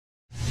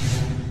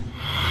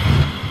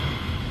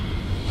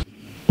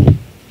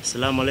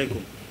Assalamu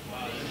alaikum.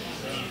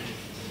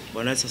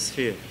 Bwana Yesu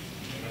asifiwe.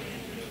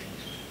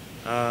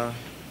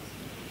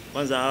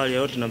 Kwanza awali ya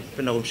yote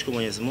napenda kumshukuru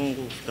Mwenyezi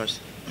Mungu kufika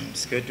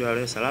siku yetu ya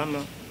leo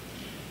salama.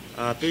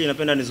 Pili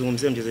napenda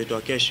nizungumzie mchezo wetu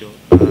wa kesho.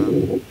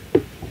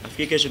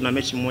 Nafikiri kesho tuna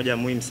mechi moja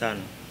muhimu sana.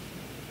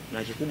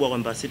 Na kikubwa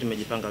kwamba sisi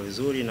tumejipanga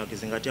vizuri na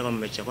ukizingatia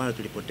kwamba mechi ya kwanza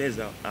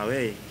tulipoteza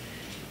away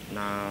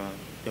na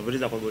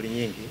tumepoteza kwa goli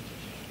nyingi.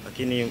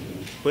 Lakini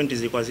pointi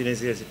zilikuwa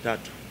zile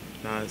tatu.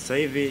 Na sasa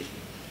hivi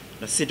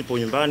na sisi tupo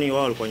nyumbani,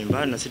 wao walikuwa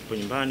nyumbani na sisi tupo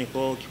nyumbani.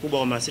 Kwa kikubwa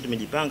kwamba sisi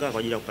tumejipanga kwa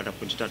ajili ya kupata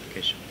pointi 3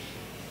 kesho.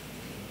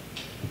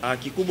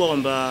 Kikubwa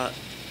kwamba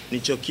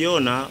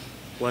nilichokiona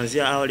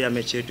kuanzia awali ya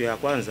mechi yetu ya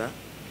kwanza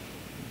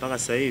mpaka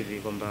sasa hivi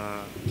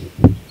kwamba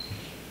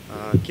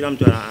kila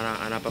mtu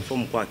ana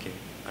perform kwake,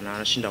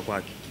 anashinda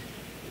kwake.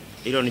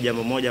 Hilo ni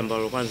jambo moja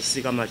ambalo kwanza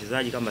sisi kama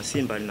wachezaji kama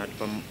Simba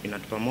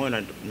inatupa moyo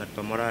na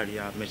inatupa morali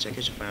ya mechi ya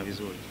kesho kufanya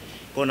vizuri.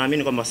 Kwa hiyo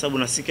naamini kwamba sababu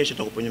na sisi kesho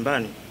tutakuwa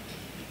nyumbani,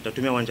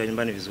 tutatumia uwanja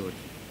nyumbani vizuri.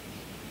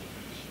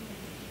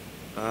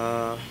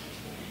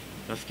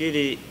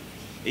 Nafikiri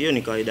hiyo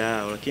ni kawaida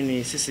yao,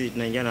 lakini sisi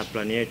tunaingia na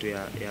plani yetu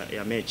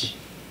ya mechi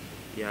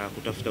ya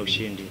kutafuta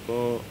ushindi.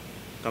 Kwa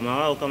kama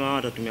wao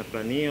watatumia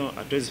plani hiyo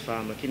hatuwezi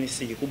fahamu, lakini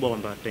sisi kikubwa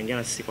kwamba tutaingia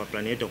na sisi kwa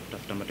plani yetu ya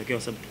kutafuta matokeo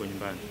kwa sababu tuko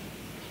nyumbani.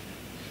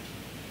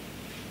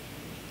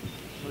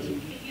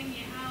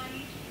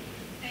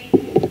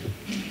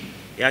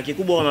 Ya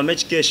kikubwa kwa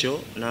mechi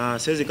kesho, na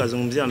siwezi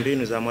kuzungumzia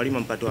mbinu za mwalimu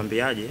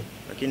mpatuambiaje,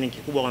 lakini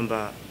kikubwa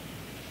kwamba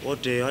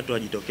wote watu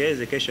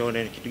wajitokeze kesho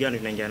waone kitu gani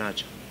tunaingia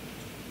nacho.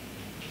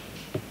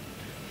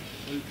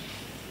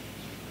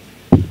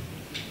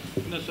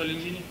 Kuna swali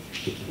lingine?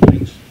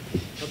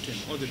 Captain,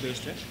 all the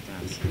best.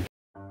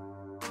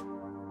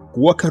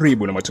 Kuwa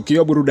karibu na matukio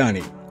ya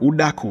burudani,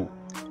 udaku,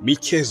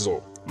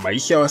 michezo,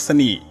 maisha ya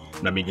wasanii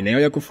na mengineyo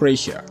ya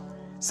kufurahisha.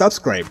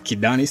 Subscribe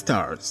Kidani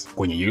Stars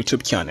kwenye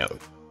YouTube channel.